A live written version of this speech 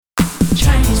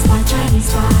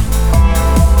fine.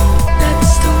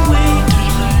 That's the way to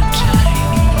learn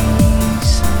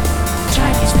Chinese.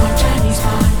 Chinese pot, Chinese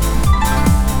pot.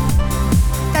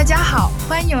 大家好，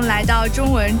欢迎来到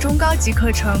中文中高级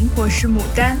课程，我是牡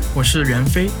丹，我是袁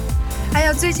飞。哎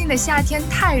呀，最近的夏天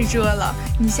太热了，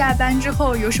你下班之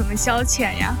后有什么消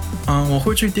遣呀？我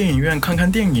会去电影院看看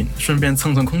电影，顺便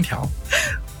蹭蹭空调。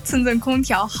蹭蹭空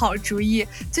调，好主意。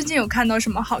最近有看到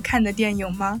什么好看的电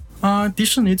影吗？迪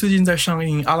士尼最近在上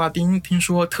映《阿拉丁》，听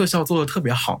说特效做得特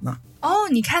别好呢。哦，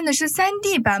你看的是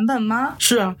 3D 版本吗？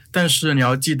是啊，但是你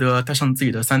要记得戴上自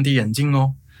己的 3D 眼镜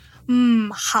哦。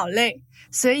好嘞。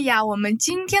所以我们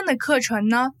今天的课程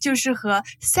呢，就是和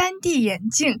 3D 眼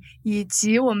镜以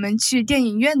及我们去电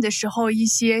影院的时候一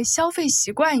些消费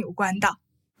习惯有关的。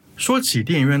说起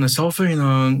电影院的消费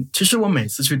呢，其实我每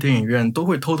次去电影院都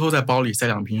会偷偷在包里塞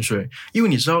2瓶水，因为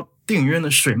你知道电影院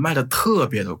的水卖的特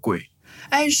别的贵。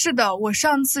哎，是的，我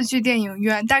上次去电影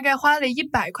院大概花了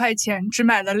100块钱，只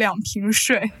买了2瓶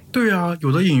水。对啊，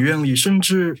有的影院里甚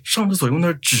至上厕所用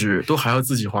的纸都还要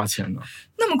自己花钱呢。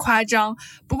那么夸张？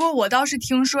不过我倒是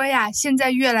听说现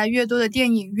在越来越多的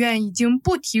电影院已经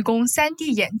不提供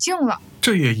 3D 眼镜了。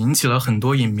这也引起了很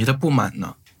多影迷的不满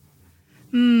呢。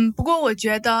不过我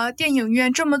觉得电影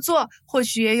院这么做或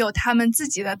许也有他们自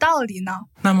己的道理呢。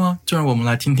那么就让我们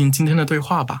来听听今天的对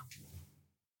话吧。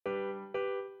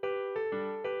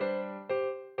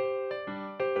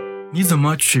你怎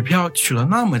么取票取了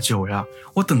那么久呀？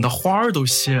我等到花儿都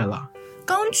谢了。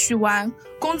刚取完，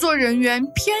工作人员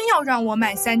偏要让我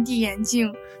买 3D 眼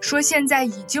镜，说现在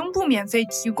已经不免费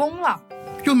提供了。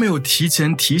又没有提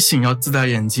前提醒要自带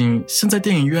眼镜，现在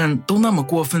电影院都那么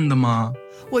过分的吗？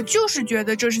我就是觉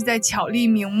得这是在巧立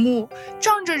名目，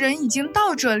仗着人已经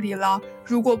到这里了，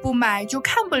如果不买就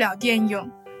看不了电影，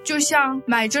就像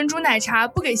买珍珠奶茶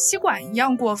不给吸管一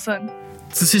样过分。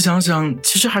仔细想想，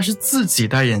其实还是自己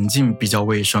戴眼镜比较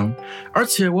卫生，而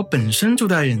且我本身就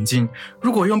戴眼镜，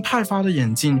如果用派发的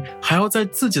眼镜，还要在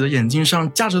自己的眼镜上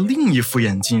架着另一副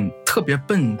眼镜，特别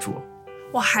笨拙。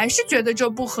我还是觉得这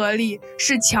不合理，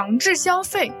是强制消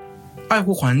费。爱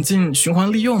护环境，循环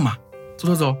利用嘛。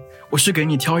走，我去给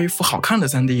你挑一副好看的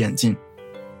 3D 眼镜。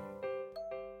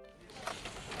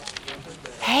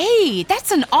Hey,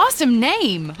 that's an awesome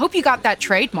name. Hope you got that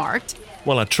trademarked.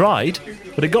 Well, I tried,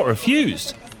 but it got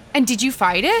refused. And did you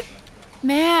fight it?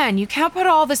 Man, you can't put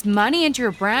all this money into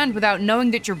your brand without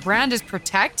knowing that your brand is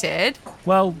protected.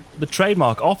 Well, the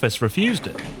trademark office refused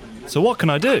it. So what can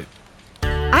I do?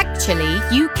 Actually,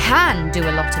 you can do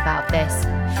a lot about this.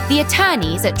 The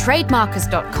attorneys at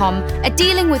trademarkers.com are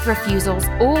dealing with refusals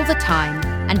all the time,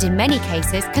 and in many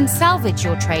cases can salvage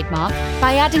your trademark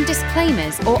by adding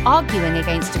disclaimers or arguing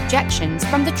against objections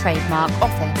from the trademark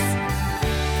office.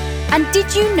 And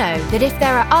did you know that if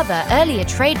there are other earlier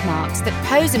trademarks that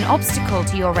pose an obstacle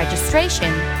to your registration,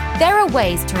 there are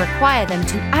ways to require them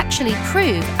to actually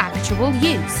prove actual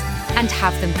use and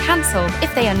have them cancelled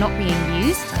if they are not being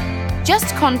used?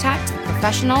 Just contact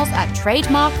professionals at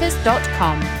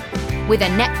trademarkers.com. With a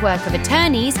network of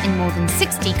attorneys in more than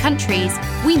 60 countries,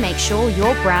 we make sure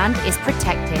your brand is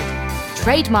protected.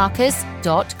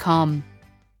 trademarkers.com.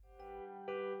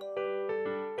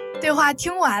 对话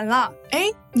听完了，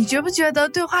你觉不觉得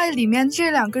对话里面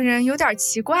这2个人有点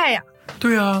奇怪呀？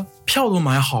对啊，票都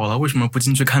买好了，为什么不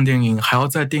进去看电影，还要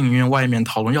在电影院外面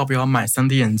讨论要不要买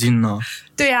 3D 眼镜呢？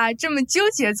对啊，这么纠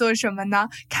结做什么呢？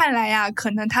看来可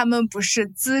能他们不是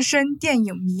资深电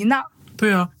影迷呢。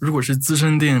对啊，如果是资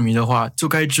深电影迷的话，就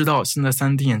该知道现在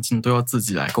 3D 眼镜都要自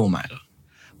己来购买了。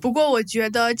不过我觉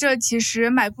得这其实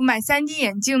买不买 3D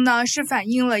眼镜呢，是反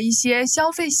映了一些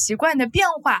消费习惯的变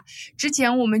化。之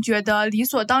前我们觉得理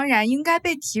所当然应该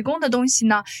被提供的东西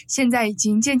呢，现在已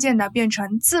经渐渐的变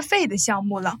成自费的项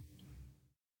目了。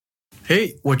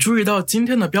我注意到今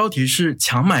天的标题是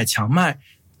强买强卖，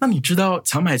那你知道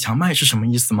强买强卖是什么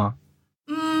意思吗？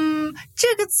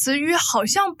这个词语好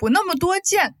像不那么多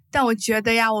见，但我觉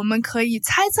得我们可以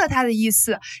猜测它的意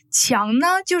思。强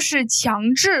呢，就是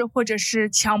强制或者是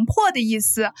强迫的意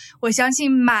思。我相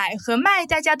信买和卖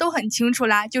大家都很清楚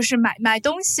啦，就是买卖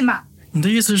东西嘛。你的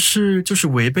意思是就是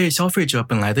违背消费者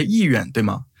本来的意愿，对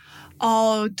吗？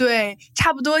对，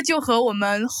差不多就和我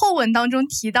们后文当中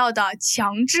提到的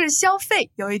强制消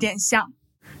费有一点像。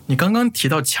你刚刚提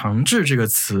到强制这个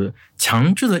词，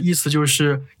强制的意思就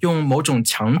是用某种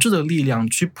强制的力量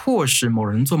去迫使某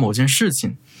人做某件事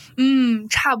情。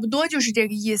差不多就是这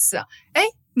个意思。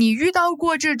你遇到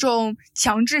过这种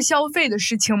强制消费的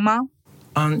事情吗？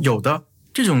有的，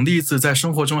这种例子在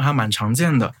生活中还蛮常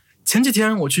见的。前几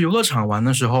天我去游乐场玩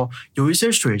的时候，有一些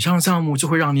水上项目就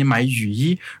会让你买雨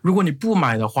衣，如果你不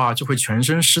买的话就会全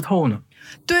身湿透呢。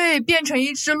对，变成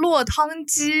一只落汤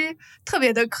鸡，特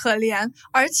别的可怜。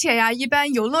而且呀，一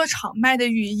般游乐场卖的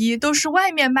雨衣都是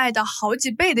外面卖的好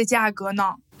几倍的价格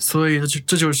呢。所以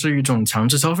这就是一种强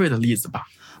制消费的例子吧。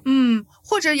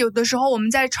或者有的时候我们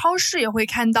在超市也会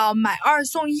看到买2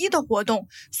送1的活动，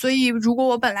所以如果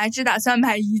我本来只打算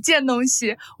买1件东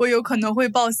西，我有可能会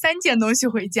抱3件东西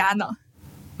回家呢。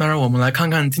那让我们来看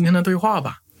看今天的对话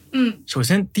吧。首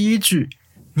先第一句，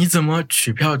你怎么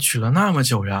取票取了那么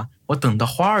久呀？我等的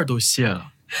花儿都谢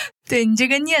了。对，你这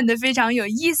个念得非常有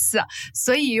意思，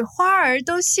所以花儿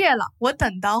都谢了，我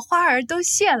等的花儿都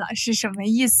谢了是什么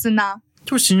意思呢？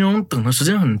就形容等的时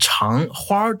间很长，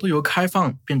花儿都由开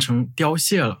放变成凋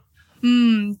谢了。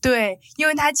对，因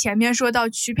为他前面说到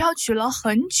取票取了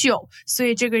很久，所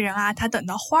以这个人啊，他等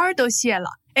的花儿都谢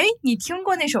了。诶，你听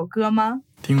过那首歌吗？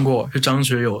听过，是张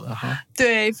学友的哈。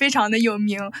对，非常的有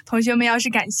名，同学们要是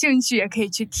感兴趣也可以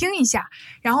去听一下。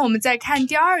然后我们再看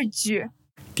第二句。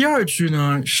第二句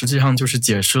呢，实际上就是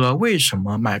解释了为什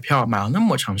么买票买了那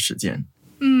么长时间。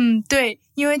对，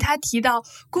因为他提到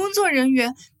工作人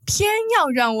员偏要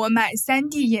让我买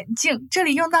3D 眼镜，这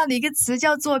里用到了一个词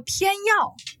叫做偏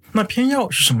要。那偏要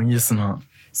是什么意思呢？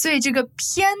所以这个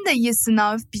偏的意思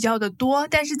呢比较的多，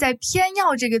但是在偏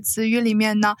要这个词语里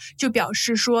面呢，就表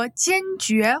示说坚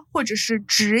决或者是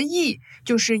执意，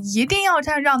就是一定要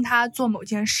让他做某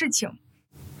件事情。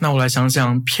那我来想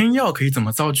想偏要可以怎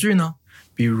么造句呢？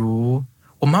比如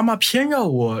我妈妈偏要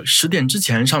我10点之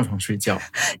前上床睡觉。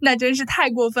那真是太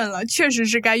过分了，确实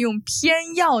是该用偏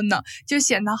要呢，就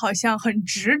显得好像很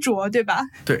执着，对吧？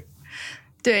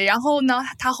对，然后呢，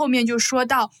他后面就说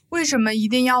到为什么一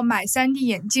定要买3D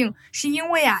眼镜，是因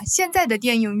为啊，现在的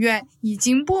电影院已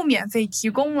经不免费提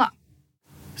供了。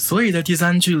所以在第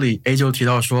3句里 A 就提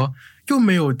到说，又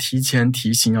没有提前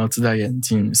提醒要自带眼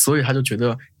镜，所以他就觉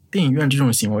得电影院这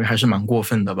种行为还是蛮过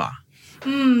分的吧。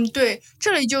对，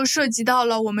这里就涉及到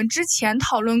了我们之前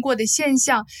讨论过的现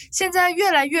象，现在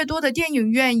越来越多的电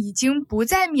影院已经不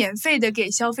再免费的给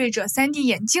消费者3D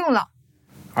眼镜了。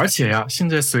而且呀，现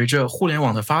在随着互联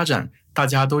网的发展，大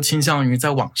家都倾向于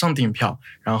在网上订票，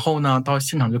然后呢，到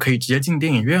现场就可以直接进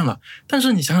电影院了。但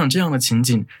是你想想这样的情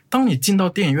景，当你进到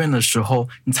电影院的时候，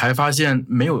你才发现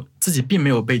自己并没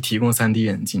有被提供3D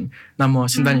眼镜，那么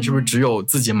现在你是不是只有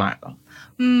自己买了？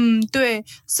对，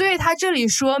所以他这里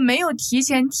说没有提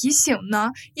前提醒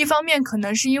呢，一方面可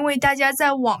能是因为大家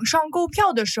在网上购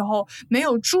票的时候没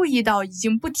有注意到已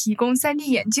经不提供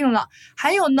3D 眼镜了，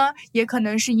还有呢，也可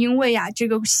能是因为这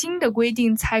个新的规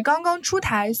定才刚刚出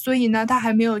台，所以呢，他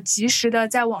还没有及时的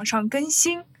在网上更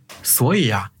新。所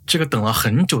以这个等了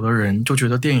很久的人就觉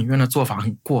得电影院的做法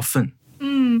很过分。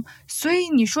所以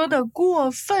你说的过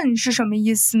分是什么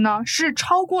意思呢？是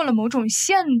超过了某种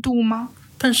限度吗？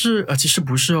但是其实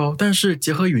不是哦，但是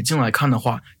结合语境来看的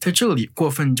话，在这里过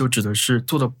分就指的是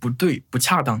做的不对、不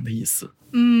恰当的意思。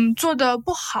做的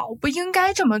不好，不应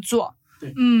该这么做。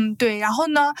对，然后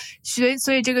呢，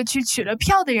所以这个去取了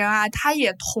票的人啊，他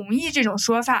也同意这种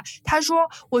说法。他说，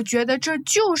我觉得这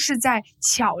就是在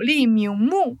巧立名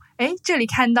目。这里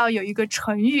看到有一个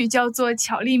成语叫做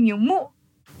巧立名目。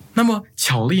那么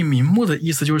巧立名目的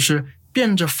意思就是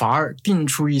变着法儿定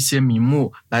出一些名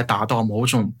目来达到某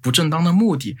种不正当的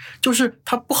目的，就是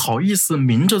他不好意思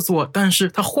明着做，但是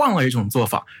他换了一种做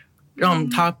法，让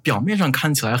他表面上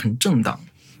看起来很正当。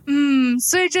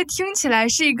所以这听起来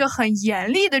是一个很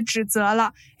严厉的指责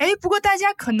了。不过大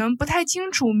家可能不太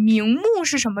清楚名目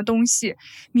是什么东西。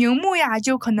名目呀，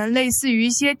就可能类似于一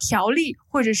些条例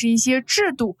或者是一些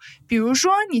制度。比如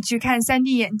说你去看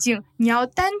3D 眼镜，你要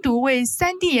单独为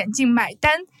3D 眼镜买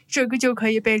单，这个就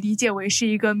可以被理解为是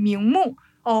一个名目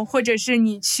或者是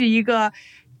你去一个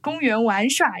公园玩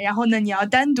耍，然后呢，你要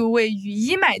单独为雨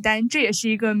衣买单，这也是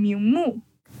一个名目。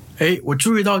我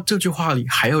注意到这句话里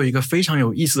还有一个非常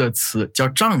有意思的词叫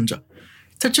仗着，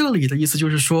在这里的意思就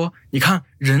是说，你看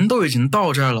人都已经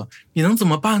到这儿了，你能怎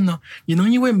么办呢？你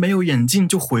能因为没有眼镜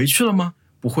就回去了吗？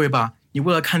不会吧，你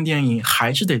为了看电影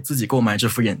还是得自己购买这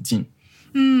副眼镜。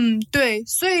对，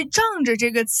所以仗着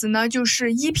这个词呢，就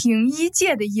是依凭依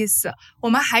借的意思。我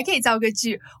们还可以造个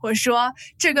句，我说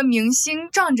这个明星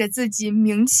仗着自己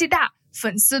名气大，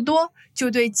粉丝多，就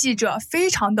对记者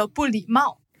非常的不礼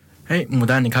貌。牡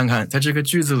丹，你看看，在这个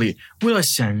句子里，为了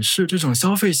显示这种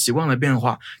消费习惯的变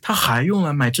化，他还用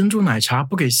了买珍珠奶茶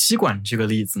不给吸管这个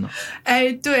例子呢。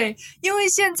对，因为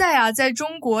现在在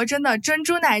中国真的珍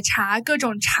珠奶茶各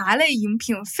种茶类饮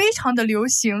品非常的流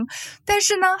行，但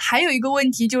是呢，还有一个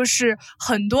问题就是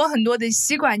很多的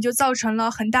吸管就造成了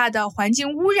很大的环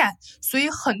境污染，所以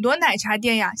很多奶茶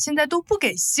店现在都不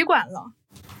给吸管了。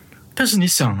但是你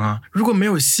想如果没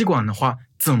有吸管的话，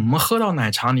怎么喝到奶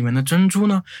茶里面的珍珠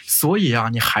呢？所以啊，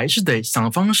你还是得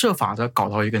想方设法的搞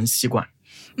到一根吸管。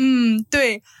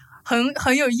对，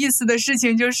很有意思的事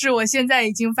情就是我现在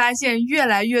已经发现越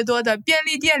来越多的便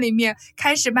利店里面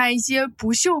开始卖一些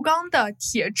不锈钢的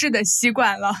铁质的吸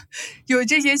管了。有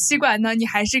这些吸管呢，你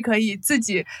还是可以自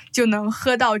己就能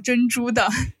喝到珍珠的。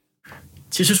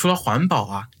其实除了环保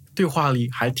啊，对话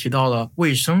里还提到了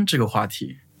卫生这个话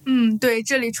题。对，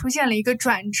这里出现了一个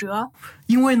转折。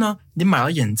因为呢，你买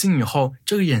了眼镜以后，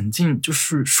这个眼镜就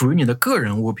是属于你的个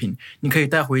人物品，你可以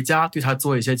带回家对它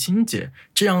做一些清洁，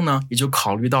这样呢，也就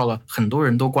考虑到了很多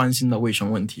人都关心的卫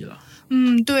生问题了。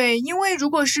对，因为如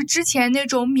果是之前那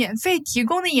种免费提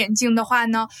供的眼镜的话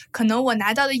呢，可能我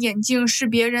拿到的眼镜是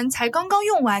别人才刚刚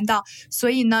用完的，所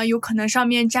以呢，有可能上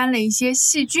面沾了一些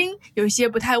细菌，有一些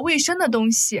不太卫生的东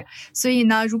西，所以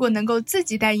呢，如果能够自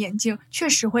己戴眼镜，确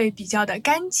实会比较的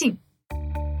干净。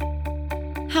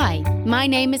Hi, my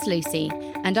name is Lucy,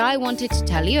 and I wanted to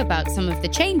tell you about some of the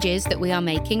changes that we are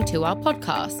making to our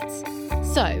podcasts.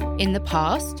 So, in the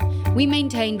past, we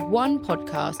maintained one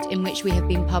podcast in which we have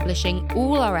been publishing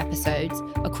all our episodes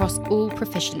across all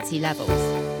proficiency levels.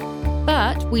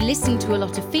 But we listened to a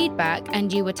lot of feedback,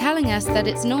 and you were telling us that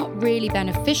it's not really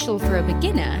beneficial for a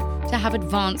beginner to have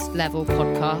advanced level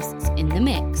podcasts in the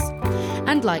mix.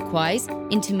 And likewise,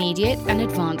 intermediate and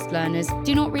advanced learners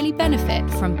do not really benefit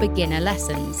from beginner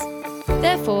lessons.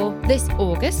 Therefore, this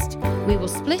August, we will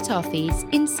split our feeds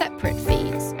in separate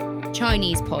feeds: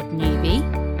 Chinese Pod Newbie,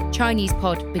 Chinese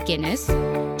Pod Beginners,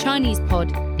 Chinese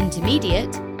Pod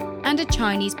Intermediate, and a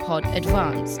Chinese Pod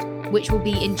Advanced, which will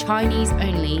be in Chinese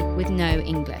only with no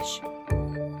English.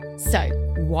 So,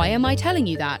 why am I telling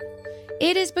you that?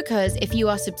 It is because if you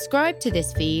are subscribed to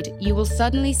this feed, you will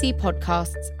suddenly see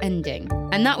podcasts ending.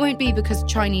 And that won't be because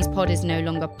Chinese Pod is no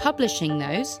longer publishing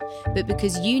those, but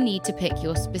because you need to pick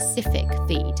your specific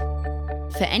feed.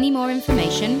 For any more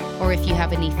information, or if you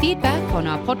have any feedback on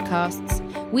our podcasts,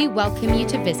 we welcome you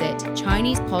to visit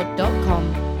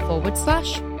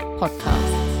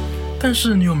ChinesePod.com/podcasts. 但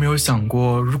是你有没有想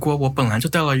过，如果我本来就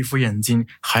戴了一副眼镜，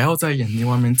还要在眼镜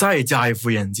外面再加一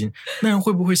副眼镜，那样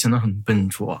会不会显得很笨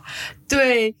拙啊？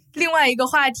对，另外一个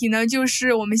话题呢，就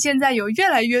是我们现在有越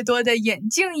来越多的眼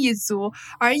镜一族，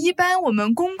而一般我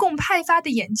们公共派发的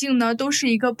眼镜呢，都是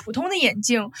一个普通的眼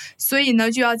镜，所以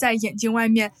呢，就要在眼镜外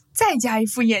面再加一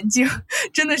副眼镜，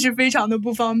真的是非常的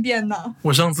不方便呢。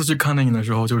我上次去看电影的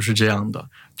时候就是这样的，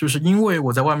就是因为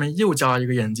我在外面又加了一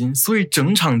个眼镜，所以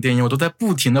整场电影我都在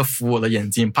不停的扶我的眼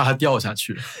镜，怕它掉下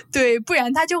去。对，不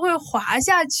然它就会滑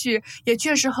下去，也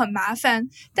确实很麻烦。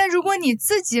但如果你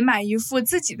自己买一副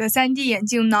自己的 3D 眼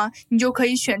镜呢，你就可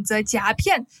以选择夹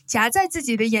片，夹在自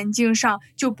己的眼镜上，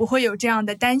就不会有这样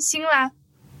的担心啦。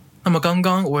那么刚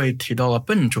刚我也提到了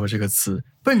笨拙这个词，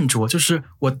笨拙就是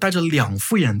我戴着2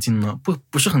副眼镜呢，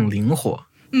不是很灵活。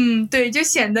对，就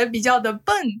显得比较的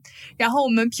笨。然后我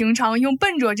们平常用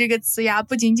笨拙这个词呀，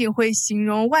不仅仅会形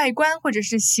容外观或者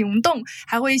是行动，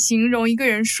还会形容一个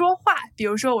人说话。比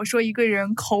如说我说一个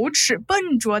人口齿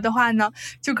笨拙的话呢，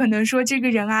就可能说这个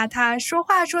人啊，他说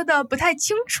话说的不太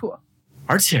清楚。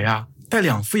而且呀，戴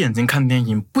2副眼镜看电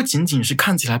影不仅仅是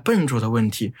看起来笨拙的问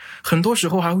题，很多时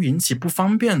候还会引起不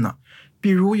方便呢。比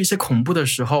如一些恐怖的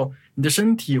时候，你的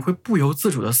身体会不由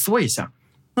自主的缩一下，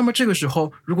那么这个时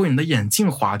候如果你的眼镜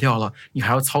滑掉了，你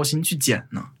还要操心去捡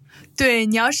呢。对，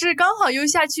你要是刚好又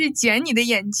下去捡你的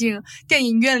眼镜，电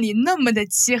影院里那么的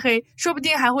漆黑，说不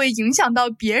定还会影响到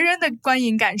别人的观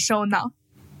影感受呢。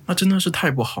那真的是太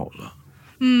不好了。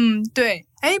对。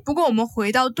不过我们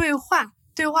回到对话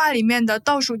里面的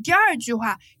倒数第2句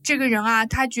话，这个人啊，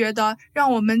他觉得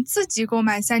让我们自己购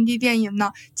买 3D 电影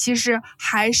呢，其实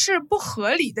还是不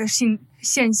合理的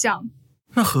现象。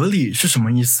那合理是什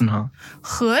么意思呢？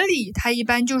合理它一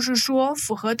般就是说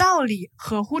符合道理，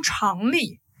合乎常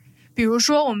理。比如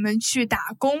说我们去打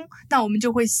工，那我们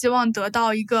就会希望得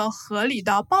到一个合理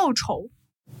的报酬。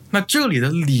那这里的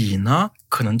理呢，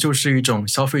可能就是一种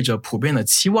消费者普遍的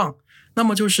期望，那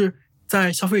么就是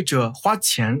在消费者花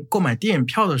钱购买电影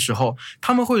票的时候，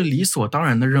他们会理所当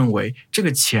然的认为这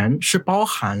个钱是包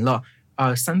含了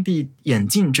3D 眼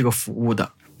镜这个服务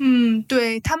的。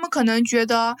对，他们可能觉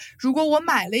得如果我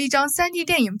买了一张 3D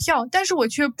电影票，但是我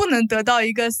却不能得到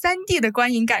一个 3D 的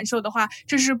观影感受的话，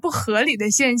这是不合理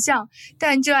的现象。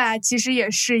但这其实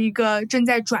也是一个正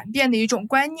在转变的一种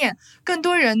观念，更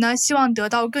多人呢希望得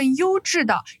到更优质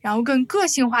的，然后更个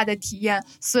性化的体验，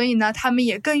所以呢他们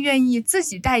也更愿意自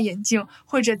己戴眼镜，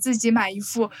或者自己买一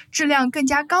副质量更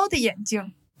加高的眼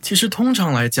镜。其实通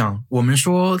常来讲，我们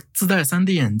说自带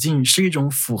 3D 眼镜是一种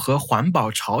符合环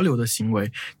保潮流的行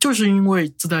为，就是因为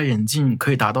自带眼镜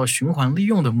可以达到循环利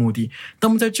用的目的。那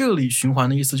么在这里，循环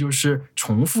的意思就是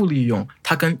重复利用，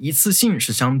它跟一次性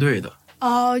是相对的。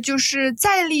就是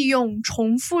再利用、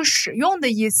重复使用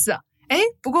的意思。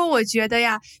不过我觉得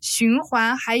呀，循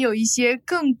环还有一些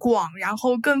更广，然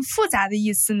后更复杂的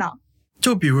意思呢。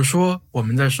就比如说，我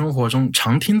们在生活中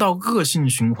常听到恶性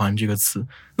循环这个词，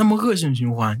那么恶性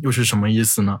循环又是什么意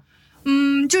思呢？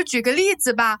就举个例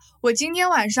子吧，我今天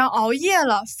晚上熬夜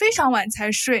了，非常晚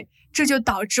才睡，这就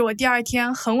导致我第二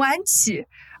天很晚起，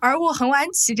而我很晚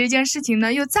起这件事情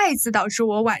呢，又再一次导致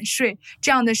我晚睡，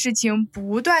这样的事情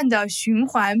不断的循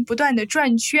环，不断的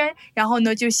转圈，然后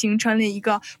呢，就形成了一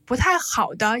个不太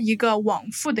好的一个往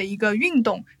复的一个运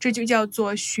动，这就叫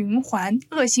做循环，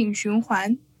恶性循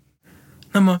环。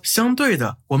那么相对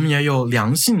的，我们也有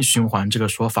良性循环这个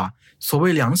说法。所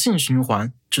谓良性循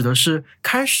环，指的是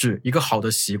开始一个好的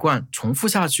习惯，重复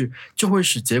下去就会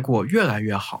使结果越来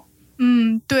越好。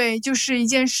对，就是一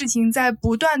件事情在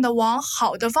不断的往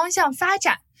好的方向发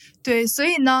展。对，所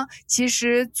以呢，其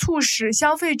实促使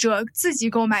消费者自己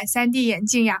购买 3D 眼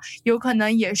镜呀，有可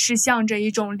能也是向着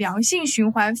一种良性循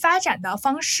环发展的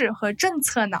方式和政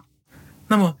策呢。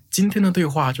那么今天的对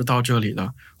话就到这里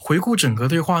了。回顾整个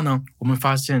对话呢，我们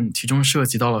发现其中涉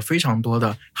及到了非常多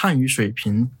的汉语水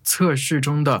平测试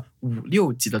中的5、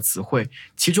6级的词汇，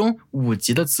其中5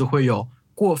级的词汇有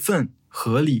过分、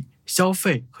合理、消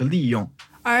费和利用，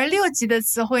而6级的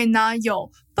词汇呢，有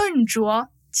笨拙、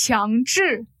强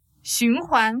制、循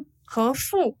环和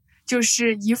副，就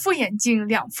是一副眼镜、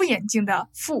2副眼镜的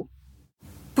副。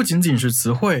不仅仅是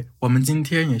词汇，我们今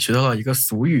天也学到了一个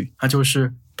俗语，那就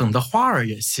是等的花儿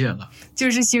也谢了，就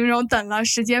是形容等了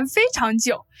时间非常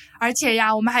久。而且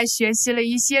呀，我们还学习了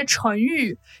一些成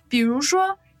语，比如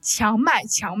说强买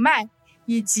强卖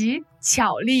以及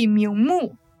巧立名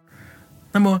目。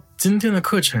那么今天的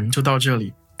课程就到这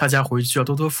里，大家回去要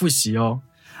多多复习哦。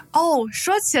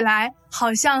说起来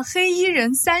好像黑衣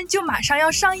人3就马上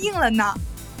要上映了呢。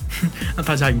那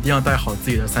大家一定要戴好自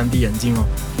己的 3D 眼镜哦。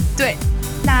对，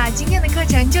那今天的课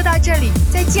程就到这里，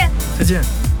再见。再见。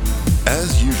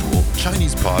As usual,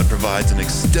 ChinesePod provides an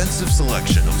extensive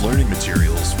selection of learning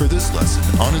materials for this lesson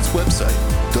on its website,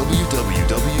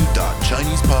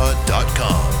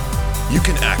 www.chinesepod.com. You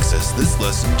can access this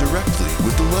lesson directly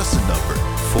with the lesson number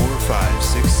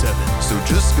 4567. So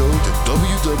just go to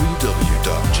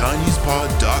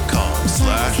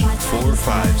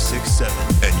www.chinesepod.com/4567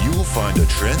 and you will find a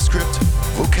transcript,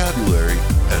 vocabulary,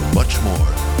 and much more.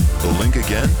 The link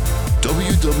again,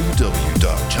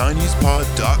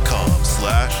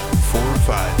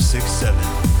 www.chinesepod.com/4567.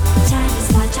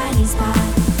 Chinese Pod, Chinese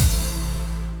Pod.